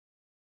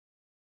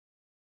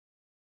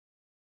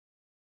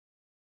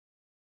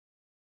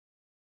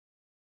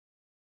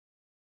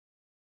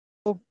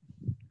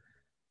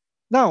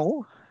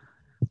Now,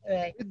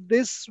 Right. with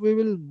this, we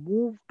will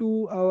move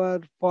to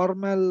our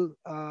formal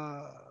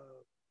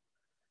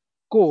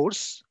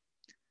course.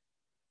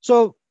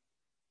 So,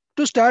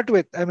 to start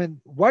with, I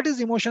mean, what is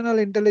emotional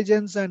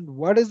intelligence and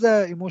what is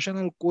the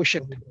emotional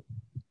quotient?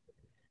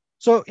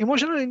 So,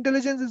 emotional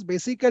intelligence is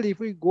basically, if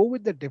we go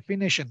with the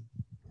definition,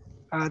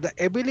 the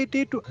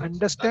ability to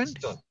understand,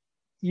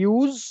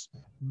 use,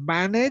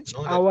 manage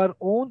our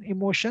own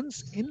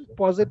emotions in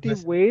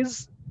positive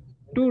ways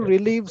to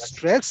relieve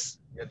stress,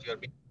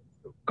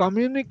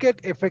 communicate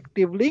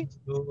effectively,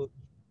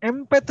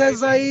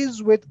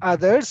 empathize with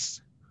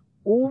others,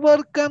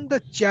 overcome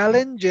the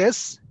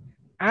challenges,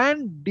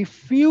 and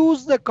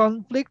diffuse the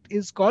conflict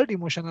is called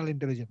emotional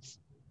intelligence.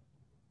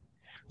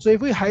 So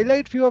if we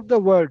highlight few of the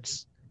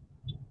words,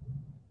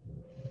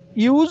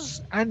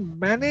 use and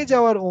manage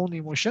our own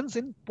emotions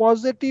in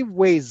positive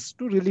ways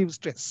to relieve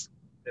stress.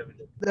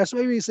 That's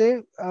why we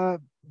say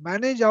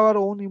manage our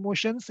own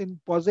emotions in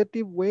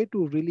positive way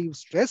to relieve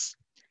stress,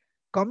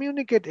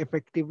 communicate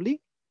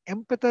effectively,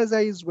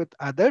 empathize with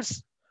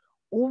others,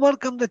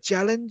 overcome the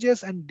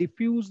challenges and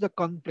diffuse the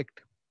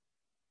conflict.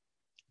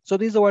 So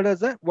these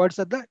words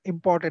are the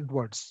important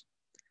words.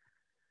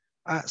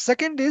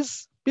 Second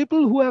is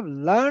people who have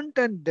learned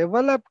and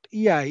developed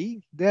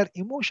EI, their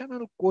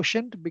emotional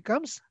quotient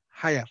becomes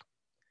higher.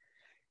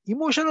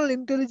 Emotional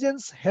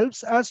intelligence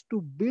helps us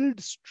to build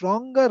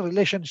stronger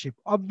relationship,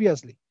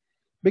 obviously,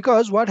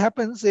 because what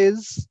happens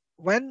is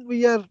when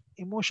we are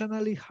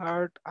emotionally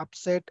hurt,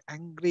 upset,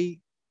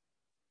 angry,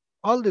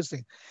 all these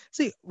things.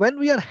 See, when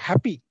we are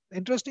happy, the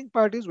interesting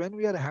part is when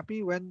we are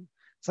happy, when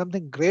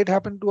something great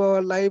happened to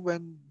our life,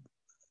 when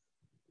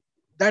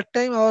that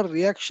time our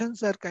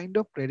reactions are kind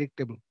of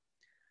predictable.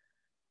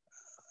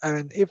 I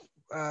mean, if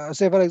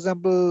say for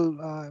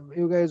example,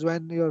 you guys,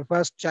 when your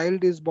first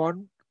child is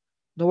born,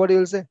 nobody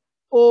will say,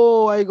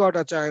 "Oh, I got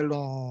a child."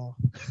 Oh,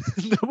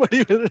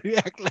 nobody will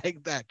react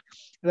like that,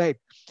 right?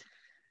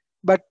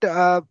 But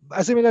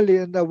similarly,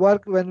 in the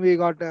work, when we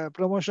got a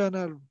promotion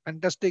or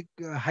fantastic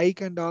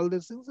hike and all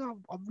these things,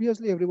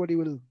 obviously everybody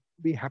will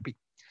be happy,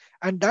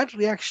 and that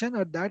reaction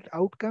or that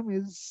outcome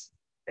is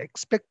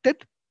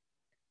expected.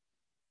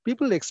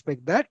 People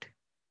expect that,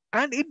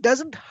 and it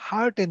doesn't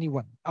hurt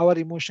anyone. Our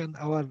emotion,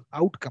 our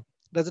outcome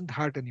doesn't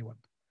hurt anyone.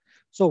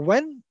 So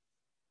when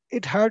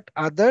it hurt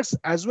others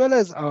as well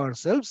as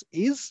ourselves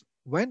is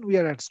when we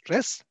are at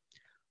stress,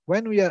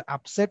 when we are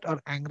upset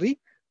or angry,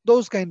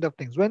 those kind of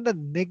things. When the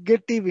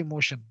negative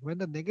emotion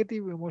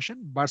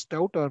burst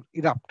out or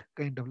erupt,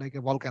 kind of like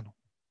a volcano.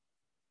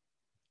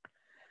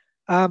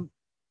 Um,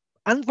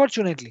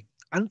 unfortunately,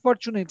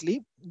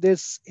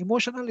 this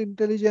emotional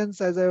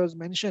intelligence, as I was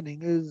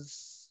mentioning,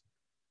 is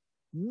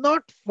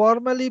not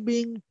formally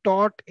being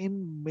taught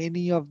in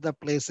many of the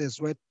places,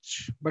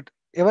 which, but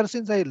ever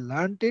since I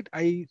learned it,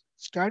 I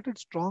started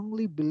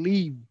strongly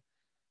believe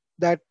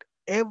that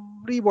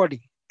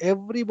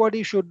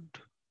everybody should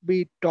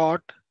be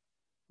taught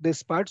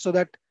this part so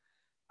that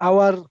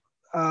our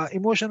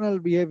emotional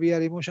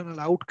behavior, emotional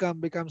outcome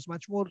becomes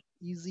much more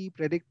easy,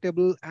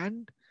 predictable,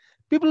 and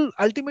people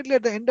ultimately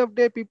at the end of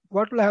the day,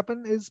 what will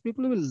happen is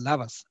people will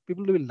love us,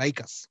 people will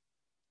like us.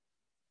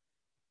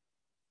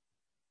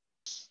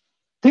 Let's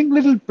think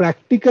little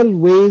practical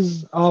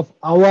ways of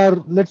our.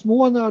 Let's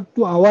move on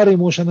to our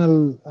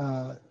emotional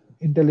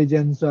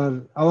intelligence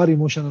or our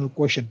emotional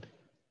quotient.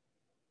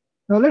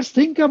 Now let's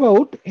think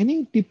about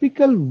any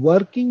typical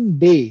working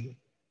day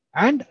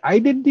and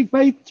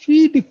identify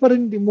three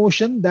different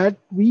emotions that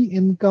we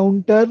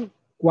encounter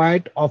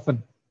quite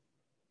often.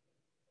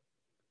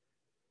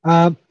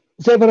 Uh,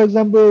 Say, for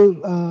example,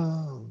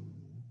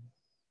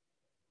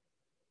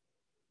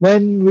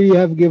 when we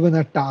have given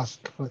a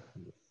task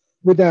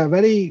with a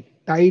very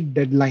tight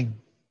deadline,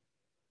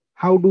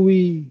 how do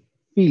we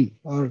feel?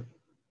 Or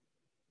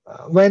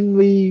when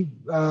we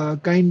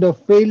kind of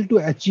fail to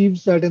achieve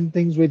certain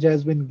things which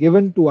has been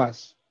given to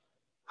us,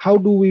 how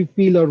do we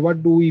feel or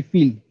what do we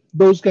feel?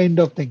 Those kind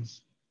of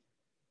things.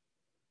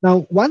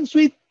 Now, once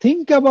we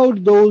think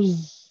about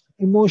those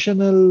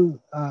emotional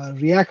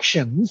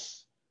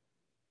reactions,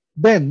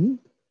 then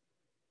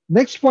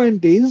next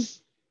point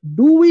is,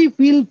 do we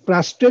feel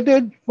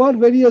frustrated for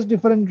various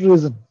different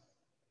reasons?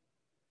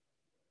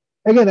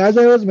 Again, as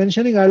I was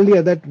mentioning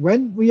earlier, that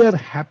when we are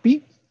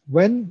happy,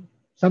 when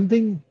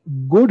something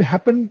good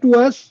happened to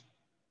us,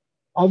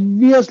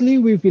 obviously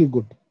we feel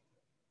good.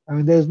 I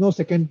mean, there is no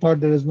second thought,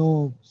 there is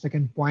no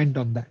second point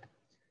on that.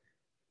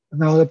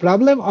 Now, the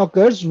problem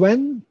occurs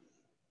when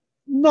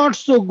not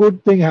so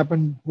good thing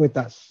happened with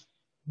us,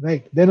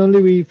 right? Then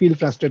only we feel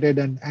frustrated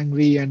and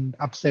angry and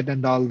upset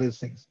and all these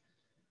things.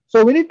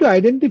 So we need to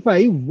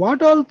identify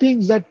what all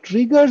things that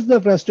triggers the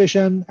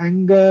frustration,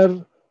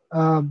 anger,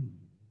 um,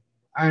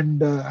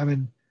 and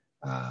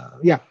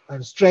yeah,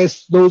 and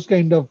stress, those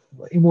kind of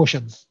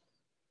emotions.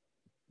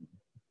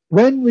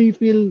 When we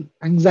feel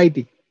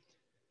anxiety,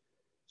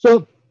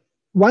 so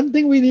one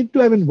thing we need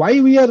to, I mean, why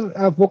we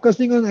are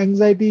focusing on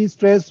anxiety,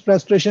 stress,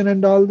 frustration,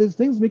 and all these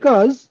things,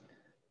 because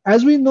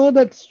as we know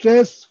that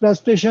stress,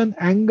 frustration,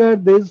 anger,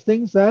 these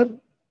things are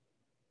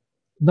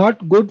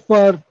not good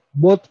for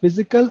both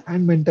physical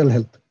and mental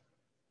health.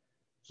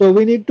 So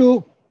we need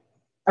to,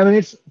 I mean,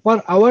 it's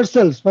for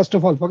ourselves, first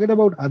of all, forget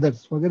about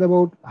others, forget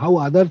about how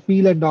others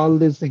feel and all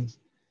these things.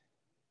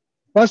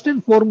 First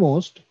and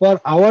foremost, for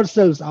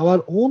ourselves,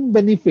 our own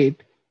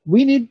benefit,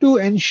 we need to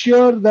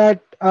ensure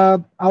that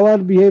our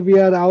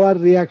behavior, our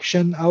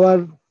reaction,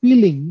 our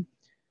feeling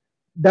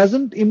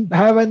doesn't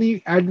have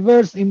any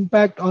adverse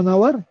impact on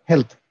our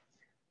health.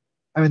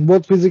 I mean,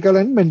 both physical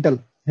and mental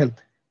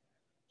health.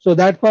 So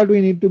that part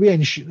we need to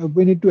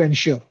we need to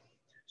ensure.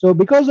 So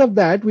because of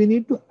that, we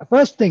need to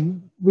first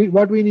thing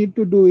what we need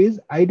to do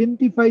is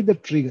identify the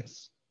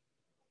triggers.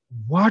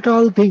 What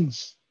all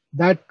things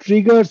that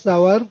triggers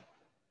our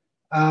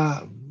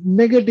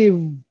negative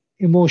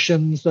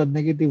emotions or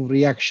negative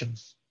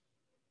reactions.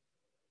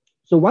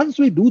 So once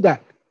we do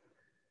that,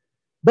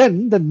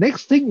 then the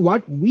next thing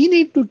what we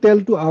need to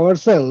tell to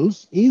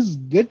ourselves is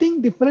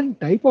getting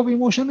different type of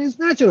emotion is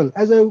natural,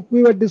 as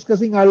we were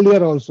discussing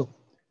earlier also.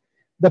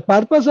 The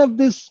purpose of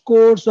this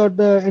course or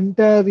the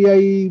entire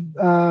AI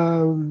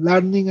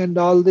learning and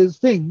all these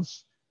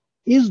things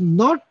is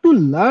not to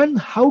learn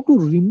how to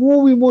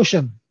remove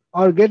emotion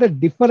or get a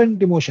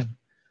different emotion.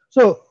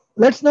 So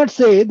let's not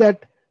say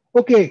that,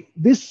 okay,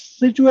 this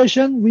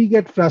situation we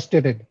get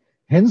frustrated.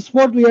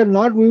 Henceforth, we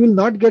will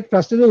not get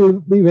frustrated, we will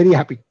be very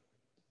happy.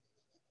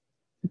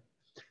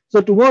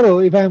 So tomorrow,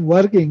 if I am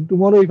working,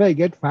 tomorrow, if I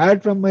get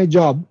fired from my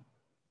job,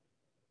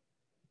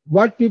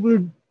 what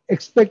people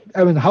expect,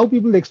 I mean, how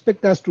people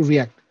expect us to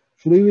react.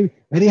 Should we be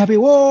very happy?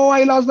 Oh,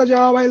 I lost the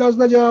job, I lost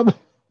the job.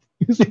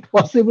 Is it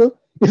possible?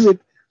 Is it,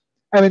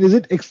 I mean, is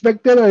it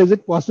expected or is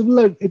it possible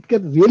that it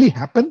can really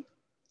happen?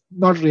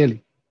 Not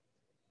really.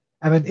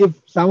 I mean,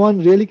 if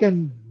someone really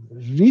can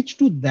reach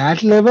to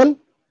that level,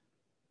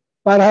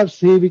 perhaps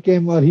he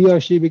or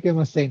she became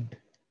a saint.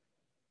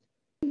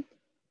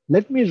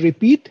 Let me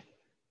repeat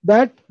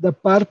that the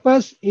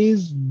purpose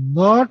is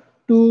not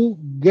to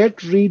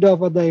get rid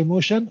of the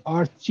emotion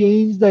or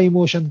change the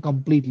emotion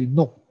completely.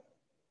 No.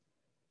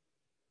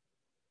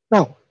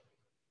 Now,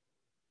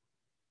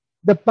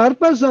 the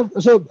purpose of,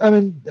 so I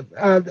mean,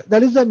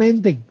 that is the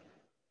main thing.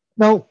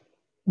 Now,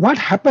 what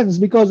happens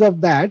because of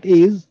that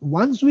is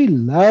once we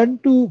learn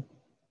to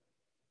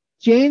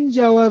change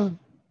our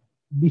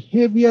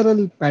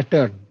behavioral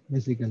pattern,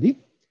 basically,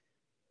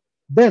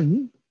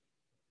 then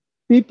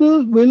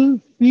people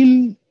will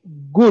feel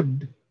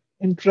good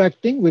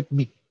interacting with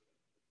me.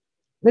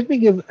 Let me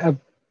give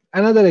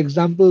another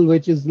example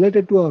which is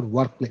related to our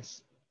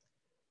workplace.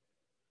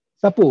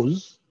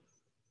 Suppose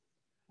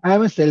I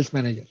am a sales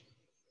manager.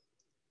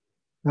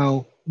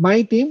 Now,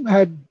 my team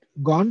had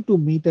gone to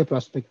meet a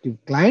prospective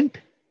client,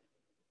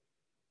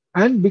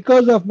 and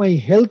because of my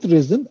health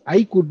reason,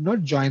 I could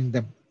not join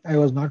them. I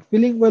was not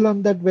feeling well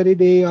on that very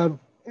day, or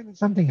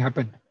something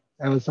happened.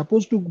 I was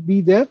supposed to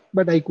be there,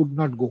 but I could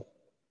not go.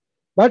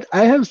 But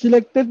I have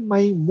selected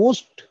my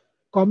most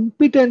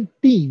competent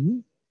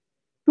team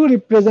to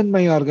represent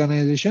my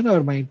organization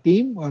or my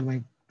team or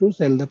my to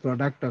sell the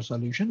product or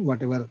solution,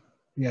 whatever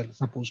we are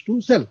supposed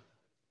to sell.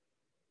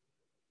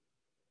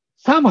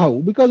 Somehow,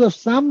 because of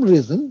some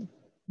reason,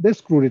 they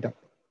screwed it up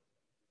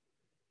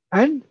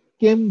and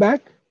came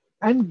back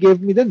and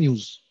gave me the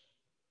news,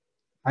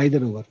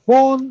 either over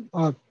phone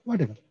or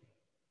whatever.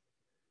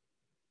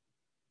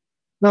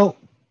 Now,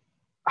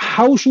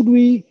 how should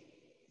we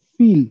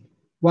feel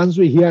once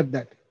we hear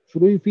that?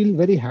 Should we feel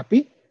very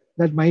happy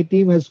that my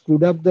team has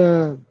screwed up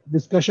the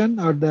discussion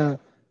or the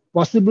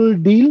possible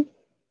deal?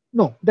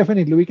 No,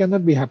 definitely we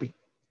cannot be happy.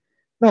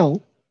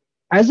 Now,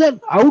 as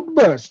an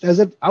outburst, as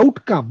an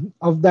outcome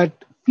of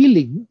that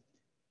feeling,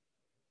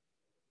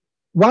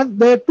 one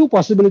there are two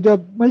possibilities,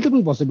 or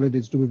multiple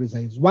possibilities to be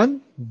precise.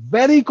 One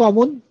very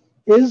common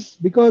is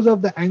because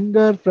of the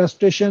anger,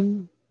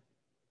 frustration,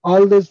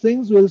 all these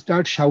things will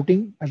start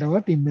shouting at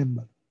our team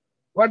member.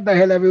 What the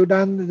hell have you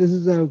done? This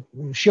is a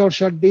sure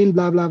shot deal,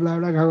 blah blah blah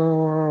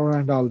blah,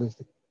 and all this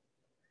thing.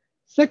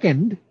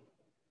 Second,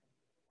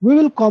 we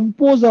will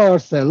compose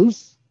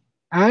ourselves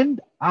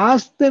and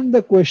ask them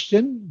the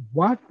question,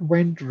 what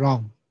went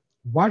wrong?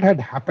 What had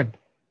happened?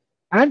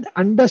 And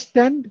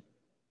understand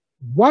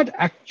what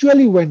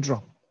actually went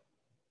wrong.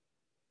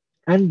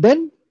 And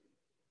then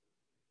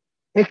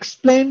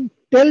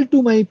tell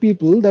to my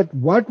people that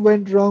what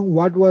went wrong,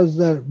 what was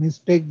the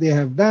mistake they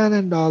have done,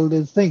 and all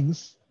these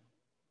things,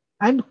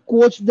 and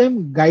coach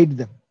them, guide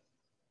them.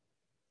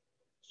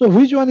 So,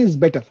 which one is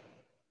better?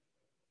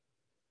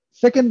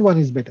 Second one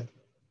is better.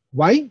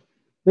 Why?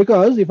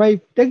 Because if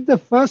I take the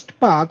first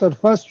path or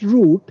first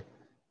route,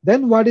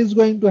 then what is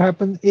going to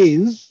happen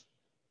is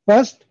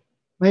first,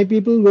 my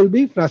people will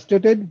be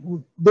frustrated.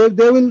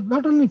 They will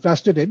not only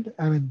frustrated,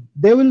 I mean,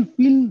 they will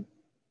feel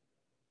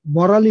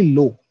morally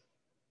low.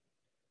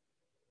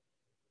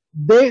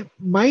 They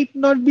might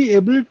not be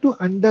able to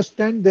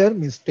understand their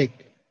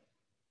mistake.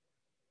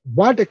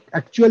 What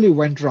actually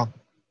went wrong?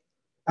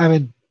 I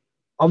mean,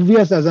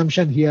 obvious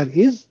assumption here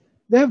is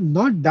they have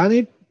not done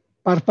it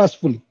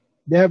purposefully.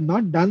 They have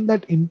not done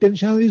that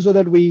intentionally so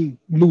that we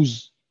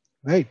lose,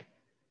 right?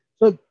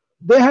 So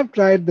They have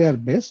tried their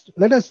best.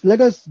 Let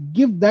us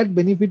give that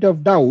benefit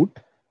of doubt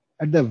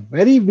at the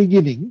very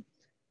beginning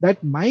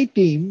that my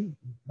team,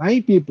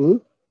 my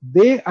people,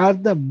 they are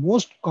the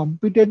most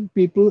competent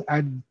people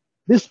at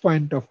this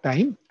point of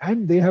time,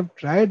 and they have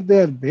tried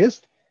their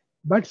best,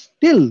 but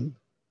still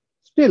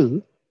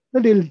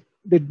the deal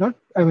did not,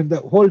 I mean,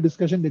 the whole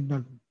discussion did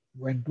not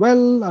went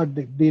well, or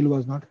the deal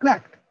was not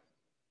cracked.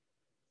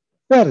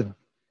 Fair enough.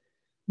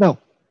 Now,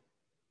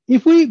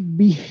 if we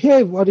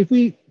behave, or if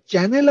we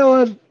channel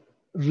our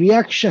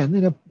reaction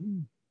in a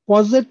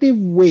positive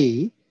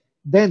way,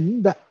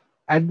 then the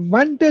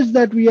advantage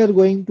that we are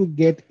going to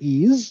get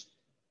is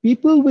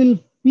people will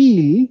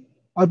feel,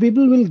 or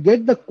people will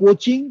get the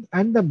coaching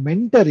and the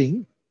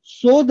mentoring,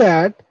 so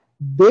that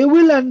they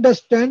will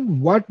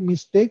understand what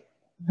mistake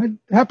had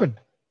happened,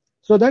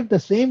 so that the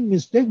same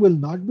mistake will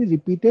not be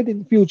repeated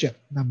in future.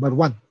 Number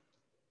one.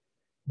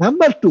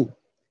 Number two,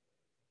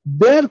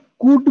 there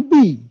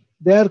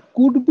there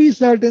could be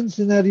certain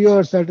scenario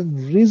or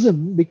certain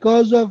reason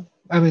because of,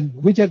 I mean,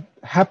 which had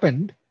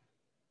happened,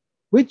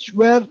 which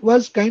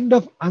was kind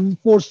of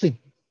unforeseen.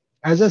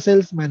 As a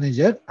sales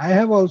manager, I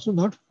have also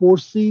not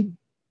foreseen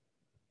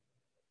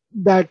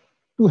that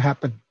to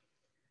happen.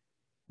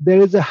 There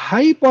is a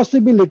high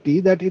possibility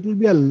that it will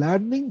be a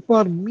learning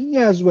for me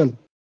as well.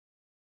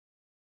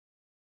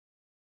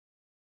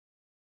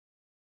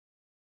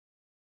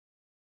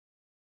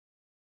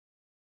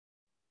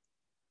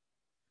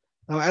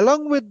 Now,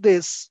 along with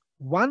this,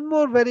 one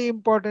more very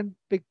important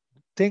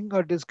thing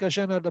or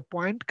discussion or the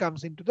point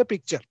comes into the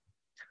picture.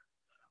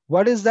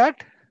 What is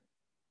that?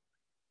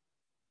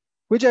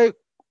 Which I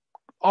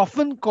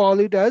often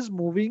call it as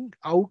moving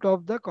out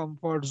of the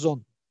comfort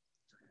zone.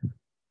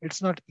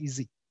 It's not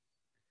easy.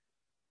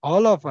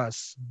 All of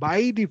us,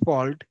 by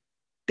default,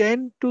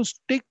 tend to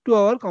stick to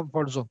our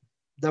comfort zone.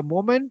 The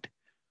moment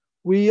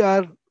we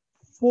are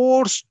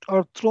forced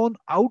or thrown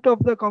out of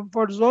the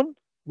comfort zone,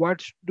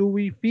 what do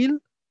we feel?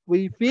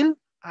 We feel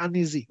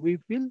uneasy. We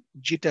feel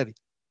jittery,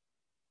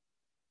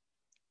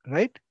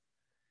 right?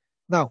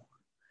 Now,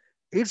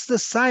 it's the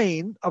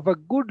sign of a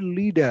good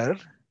leader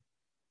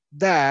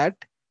that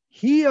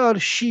he or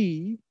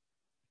she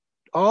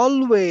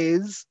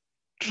always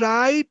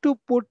try to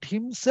put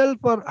himself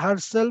or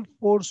herself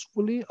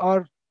forcefully,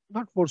 or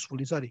not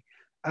forcefully, sorry,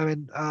 I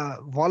mean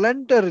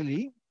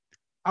voluntarily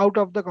out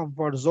of the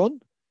comfort zone,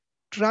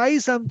 try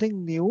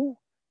something new,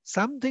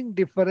 something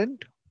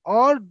different,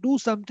 or do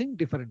something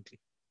differently.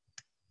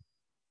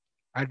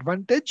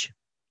 Advantage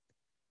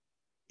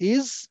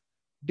is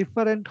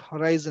different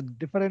horizon,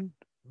 different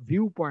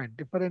viewpoint,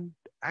 different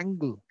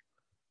angle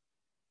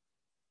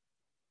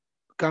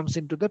comes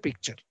into the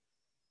picture.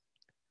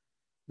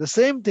 The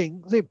same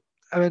thing, see,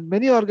 I mean,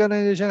 many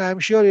organizations, I'm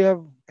sure you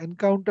have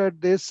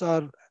encountered this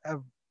or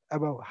have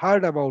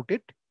heard about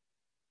it.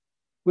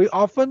 We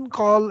often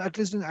call, at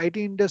least in IT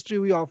industry,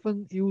 we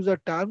often use a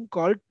term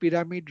called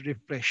pyramid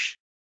refresh.